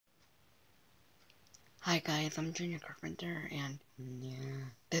Hi guys, I'm Junior Carpenter, and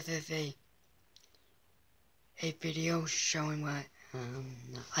this is a video showing what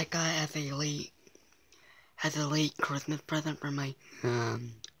I got as a late Christmas present from my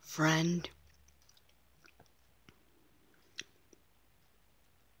friend.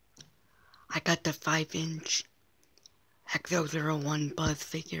 I got the 5-inch X001 Buzz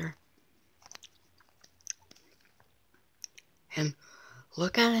figure, and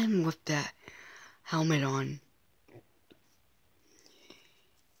look at him with that helmet on.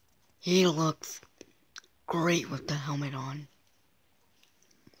 He looks great with the helmet on.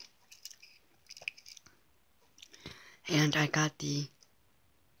 And I got the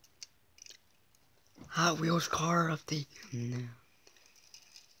Hot Wheels car of the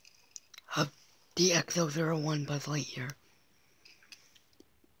X001 Buzz Lightyear.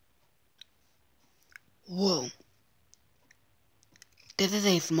 Whoa. This is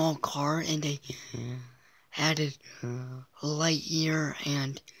a small car, and they added Lightyear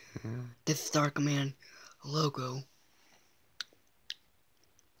and the Star Command logo.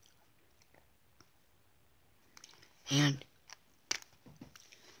 And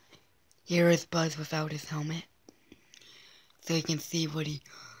here is Buzz without his helmet, so you can see what he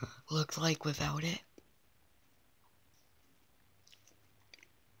looks like without it.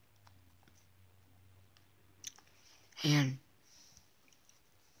 And,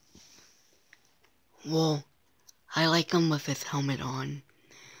 well, I like him with his helmet on,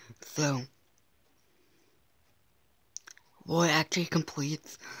 so, well, it actually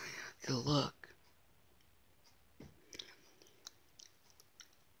completes the look.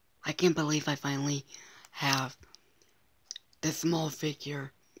 I can't believe I finally have the small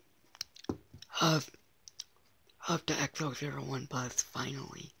figure of the X001 Buzz,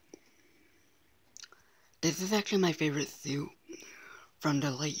 finally. This is actually my favorite suit from the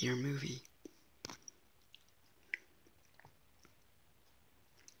Lightyear movie.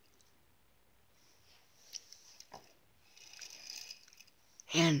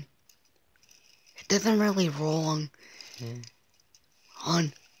 And it doesn't really roll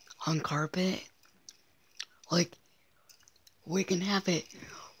on carpet. Like, we can have it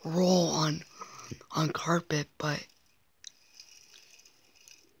roll on carpet, but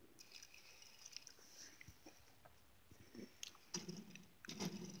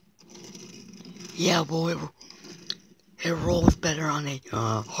yeah, well, it rolls better on a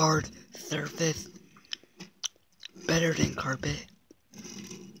hard surface, better than carpet.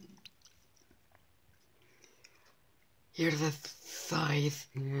 Here's a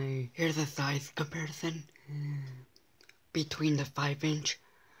size comparison between the 5-inch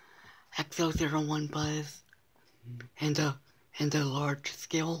X001 Buzz and the large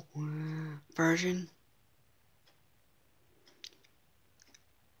scale version.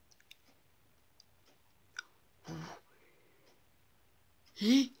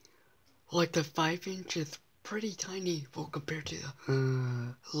 Like the 5-inch is pretty tiny, well, compared to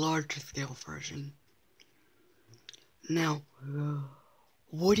the large scale version. Now,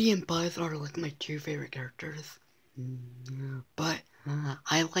 Woody and Buzz are like my two favorite characters, but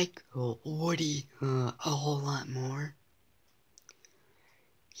I like Woody a whole lot more.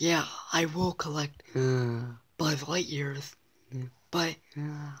 Yeah, I will collect Buzz Lightyears, but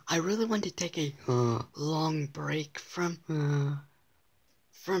I really want to take a long break from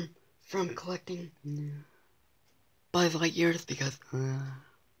collecting Buzz Lightyears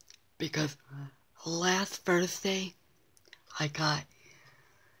because last Thursday I got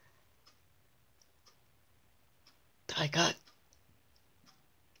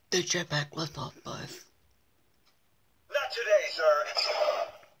the Jetpack Liftoff Buzz. Not today, sir.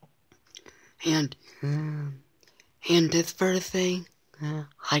 And this Thursday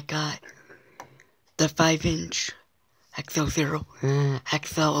I got the 5-inch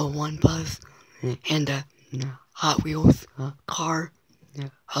X001 Buzz and the Hot Wheels car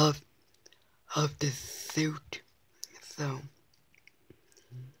of the suit. So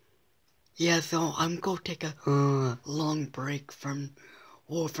yeah, so I'm gonna take a long break from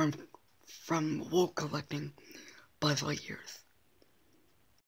collecting Buzz Lightyears.